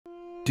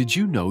Did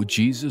you know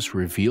Jesus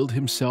revealed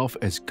himself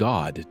as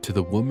God to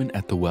the woman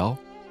at the well?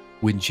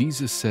 When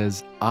Jesus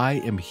says, "I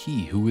am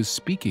he who is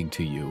speaking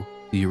to you,"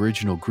 the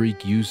original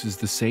Greek uses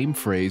the same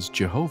phrase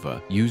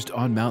Jehovah used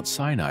on Mount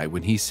Sinai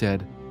when he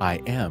said, "I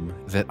am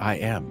that I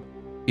am."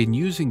 In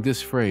using this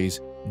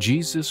phrase,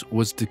 Jesus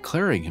was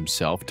declaring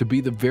himself to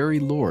be the very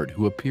Lord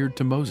who appeared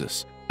to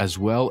Moses, as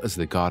well as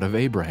the God of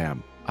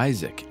Abraham,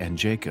 Isaac, and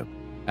Jacob.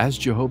 As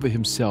Jehovah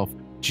himself,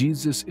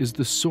 Jesus is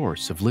the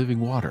source of living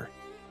water.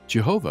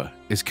 Jehovah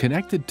is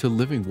connected to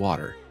living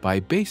water by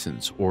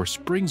basins or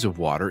springs of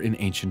water in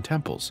ancient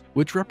temples,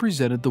 which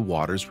represented the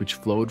waters which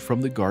flowed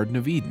from the Garden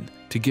of Eden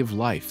to give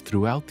life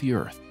throughout the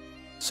earth.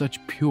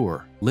 Such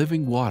pure,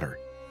 living water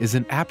is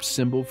an apt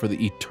symbol for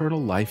the eternal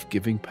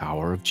life-giving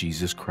power of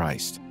Jesus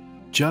Christ.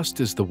 Just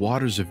as the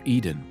waters of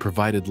Eden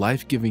provided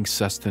life-giving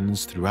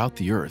sustenance throughout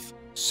the earth,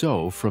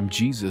 so from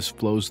Jesus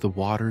flows the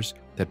waters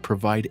that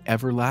provide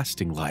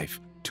everlasting life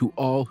to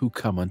all who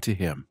come unto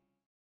him.